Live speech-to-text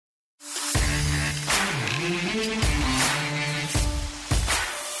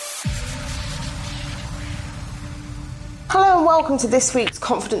Hello and welcome to this week's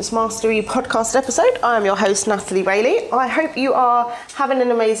Confidence Mastery podcast episode. I am your host, Natalie Bailey. I hope you are having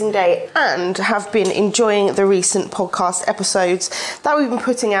an amazing day and have been enjoying the recent podcast episodes that we've been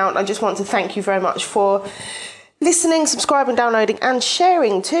putting out. I just want to thank you very much for listening, subscribing, downloading and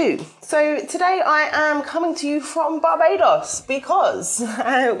sharing too. So today I am coming to you from Barbados because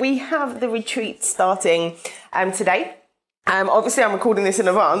we have the retreat starting today. Obviously I'm recording this in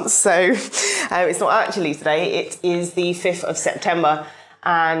advance, so it's not actually today. It is the 5th of September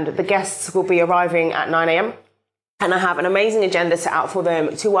and the guests will be arriving at 9 a.m. and I have an amazing agenda set out for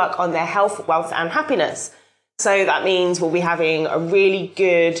them to work on their health, wealth and happiness. So that means we'll be having a really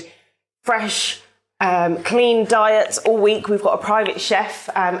good, fresh, clean diet all week. We've got a private chef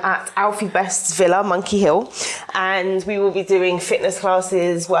at Alfie Best's Villa, Monkey Hill, and we will be doing fitness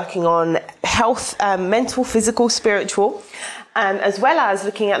classes, working on health, mental, physical, spiritual, as well as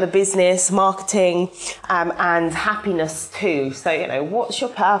looking at the business, marketing, and happiness too. So, you know, what's your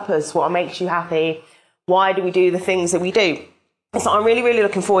purpose? What makes you happy? Why do we do the things that we do? So I'm really, really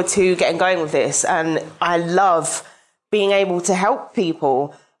looking forward to getting going with this. And I love being able to help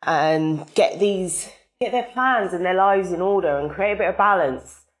people and get their plans and their lives in order and create a bit of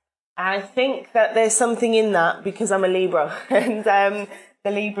balance. And I think that there's something in that because I'm a Libra and the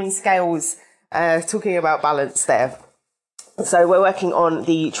Libran scales talking about balance there. So we're working on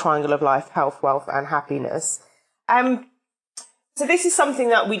the triangle of life, health, wealth and happiness. So this is something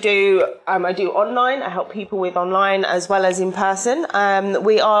that we do, I do online. I help people with online as well as in person.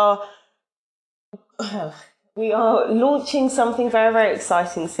 We are launching something very, very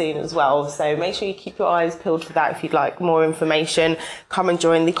exciting soon as well. So make sure you keep your eyes peeled for that. If you'd like more information, come and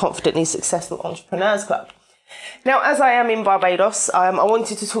join the Confidently Successful Entrepreneurs Club. Now, as I am in Barbados, I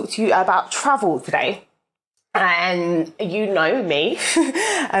wanted to talk to you about travel today. And you know me,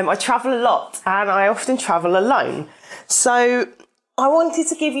 I travel a lot and I often travel alone. So I wanted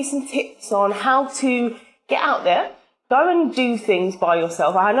to give you some tips on how to get out there. Go and do things by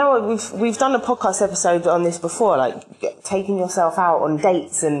yourself. I know we've done a podcast episode on this before, like taking yourself out on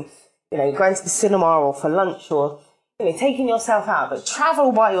dates and, you know, going to the cinema or for lunch or, you know, taking yourself out. But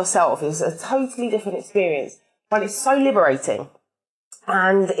travel by yourself is a totally different experience, but it's so liberating.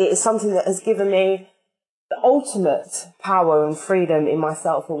 And it is something that has given me the ultimate power and freedom in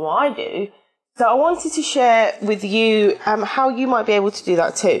myself and what I do. So I wanted to share with you how you might be able to do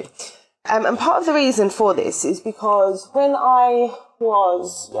that too. And part of the reason for this is because when I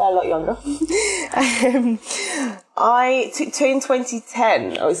was a lot younger, in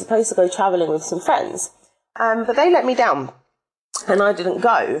 2010, I was supposed to go travelling with some friends, but they let me down and I didn't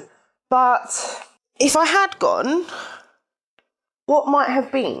go. But if I had gone, what might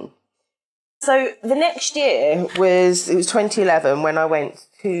have been? So the next year was 2011 when I went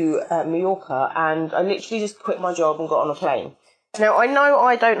to Mallorca and I literally just quit my job and got on a plane. Now, I know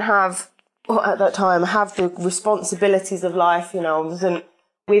I don't have the responsibilities of life. You know, I wasn't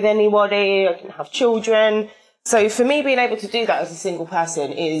with anybody, I didn't have children. So for me, being able to do that as a single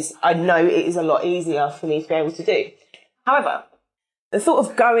person I know it is a lot easier for me to be able to do. However, the thought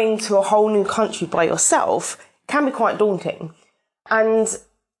of going to a whole new country by yourself can be quite daunting. And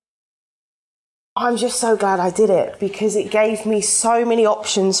I'm just so glad I did it because it gave me so many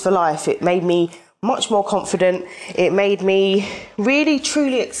options for life. It made me much more confident. It made me really,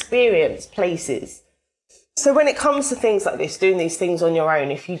 truly experience places. So when it comes to things like this, doing these things on your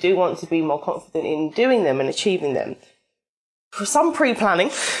own, if you do want to be more confident in doing them and achieving them, for some pre-planning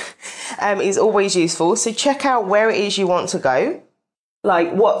is always useful. So check out where it is you want to go,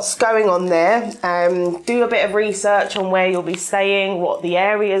 like what's going on there. Do a bit of research on where you'll be staying, what the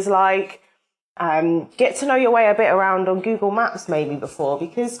area's like. Get to know your way a bit around on Google Maps maybe before,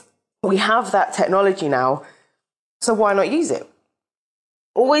 because we have that technology now, so why not use it?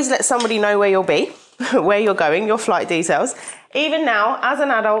 Always let somebody know where you'll be, where you're going, your flight details. Even now, as an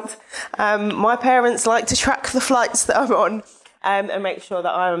adult, my parents like to track the flights that I'm on and make sure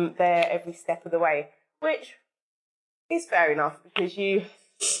that I'm there every step of the way, which is fair enough because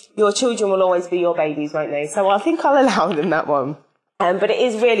your children will always be your babies, won't they? So I think I'll allow them that one. But it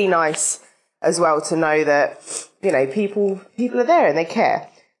is really nice as well to know that, you know, people are there and they care.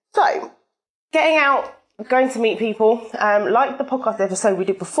 So, getting out, going to meet people, like the podcast episode we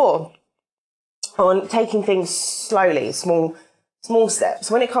did before, on taking things slowly, small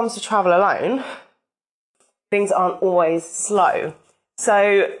steps. When it comes to travel alone, things aren't always slow.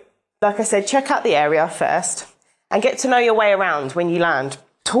 So, like I said, check out the area first and get to know your way around when you land.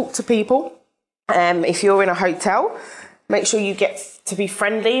 Talk to people. If you're in a hotel, make sure you get to be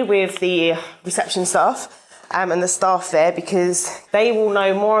friendly with the reception staff and the staff there, because they will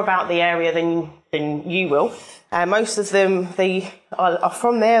know more about the area than you will. Most of them, they are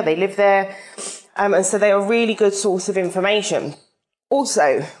from there, they live there, and so they are a really good source of information.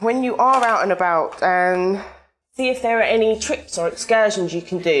 Also, when you are out and about, see if there are any trips or excursions you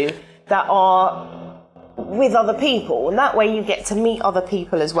can do that are with other people, and that way you get to meet other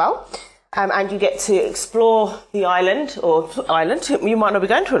people as well, and you get to explore the island, you might not be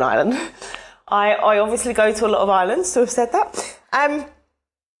going to an island. I obviously go to a lot of islands, so I've said that.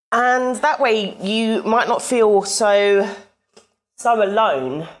 And that way you might not feel so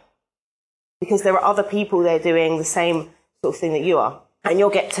alone, because there are other people there doing the same sort of thing that you are. And you'll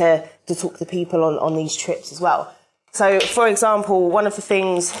get to talk to people on these trips as well. So, for example, one of the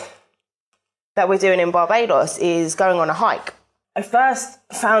things that we're doing in Barbados is going on a hike. I first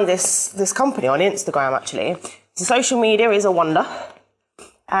found this company on Instagram, actually. So social media is a wonder.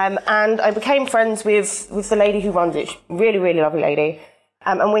 And I became friends with the lady who runs it. Really, really lovely lady.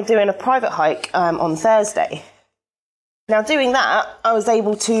 And we're doing a private hike on Thursday. Now, doing that, I was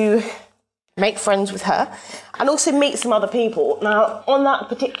able to make friends with her and also meet some other people. Now, on that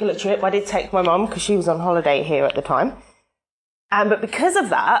particular trip, I did take my mum because she was on holiday here at the time. But because of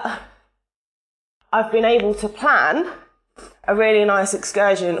that, I've been able to plan a really nice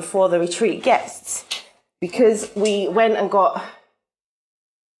excursion for the retreat guests, because we went and got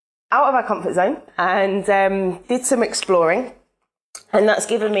out of our comfort zone and did some exploring, and that's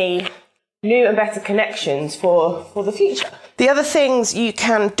given me new and better connections for the future. The other things you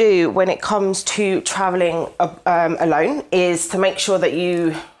can do when it comes to traveling alone is to make sure that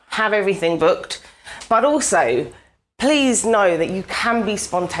you have everything booked, but also please know that you can be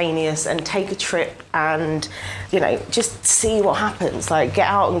spontaneous and take a trip and, just see what happens. Like, get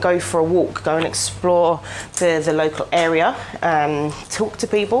out and go for a walk, go and explore the local area, talk to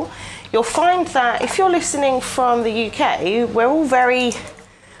people. You'll find that if you're listening from the UK, we're all very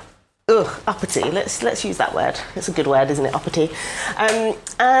uppity. Let's use that word. It's a good word, isn't it? Uppity.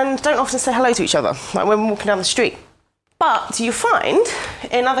 And don't often say hello to each other, like when we're walking down the street. But you find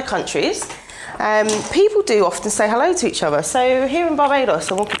in other countries, people do often say hello to each other. So here in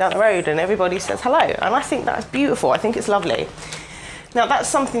Barbados, I'm walking down the road and everybody says hello. And I think that's beautiful. I think it's lovely. Now, that's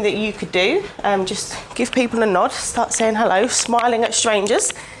something that you could do. Just give people a nod, start saying hello, smiling at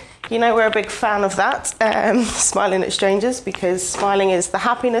strangers. We're a big fan of that, smiling at strangers, because smiling is the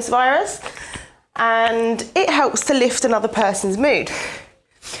happiness virus and it helps to lift another person's mood.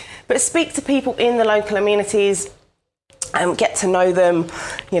 But speak to people in the local amenities, get to know them,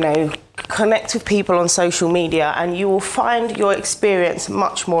 connect with people on social media, and you will find your experience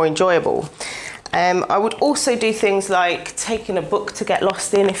much more enjoyable. I would also do things like taking a book to get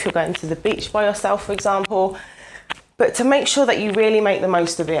lost in if you're going to the beach by yourself, for example. But to make sure that you really make the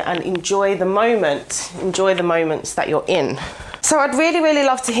most of it and enjoy the moments that you're in. So I'd really, really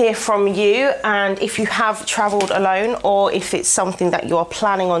love to hear from you, and if you have travelled alone or if it's something that you're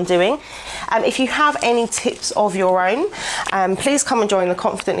planning on doing. If you have any tips of your own, please come and join the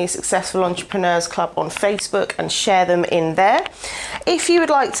Confidently Successful Entrepreneurs Club on Facebook and share them in there. If you would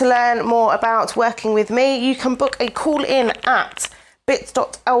like to learn more about working with me, you can book a call in at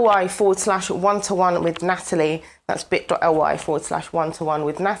bit.ly/one-to-one with Natalie. That's bit.ly/one-to-one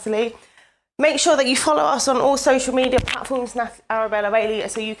with Natalie. Make sure that you follow us on all social media platforms, Arabella Bailey,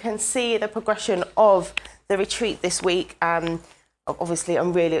 so you can see the progression of the retreat this week. Obviously,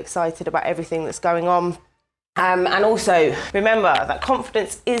 I'm really excited about everything that's going on. And also, remember that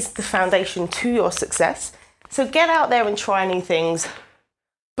confidence is the foundation to your success. So get out there and try new things.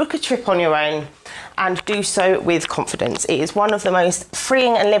 Book a trip on your own and do so with confidence. It is one of the most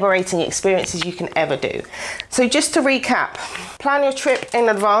freeing and liberating experiences you can ever do. So just to recap, plan your trip in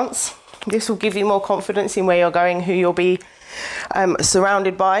advance. This will give you more confidence in where you're going, who you'll be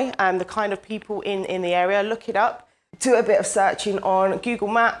surrounded by, and the kind of people in the area. Look it up. Do a bit of searching on Google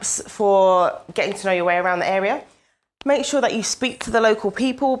Maps for getting to know your way around the area. Make sure that you speak to the local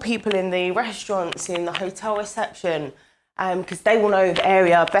people in the restaurants, in the hotel reception, because they will know the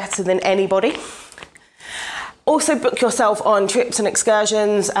area better than anybody. Also book yourself on trips and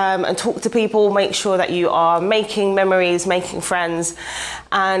excursions and talk to people. Make sure that you are making memories, making friends,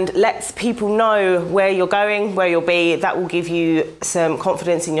 and let people know where you're going, where you'll be. That will give you some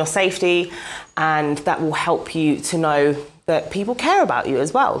confidence in your safety, and that will help you to know that people care about you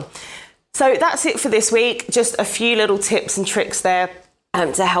as well. So that's it for this week. Just a few little tips and tricks there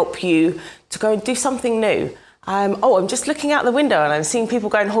to help you to go and do something new. I'm just looking out the window and I'm seeing people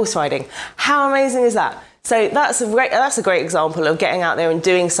going horse riding. How amazing is that? So that's a great example of getting out there and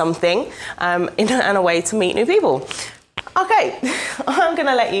doing something in a way to meet new people. Okay, I'm going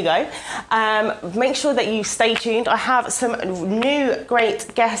to let you go. Make sure that you stay tuned. I have some new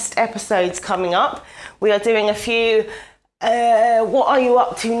great guest episodes coming up. We are doing a few what are you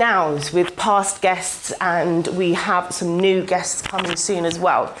up to nows with past guests, and we have some new guests coming soon as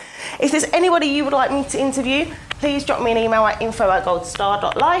well. If there's anybody you would like me to interview, please drop me an email at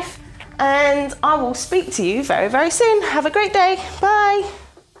info@goldstar.life, and I will speak to you very, very soon. Have a great day. Bye.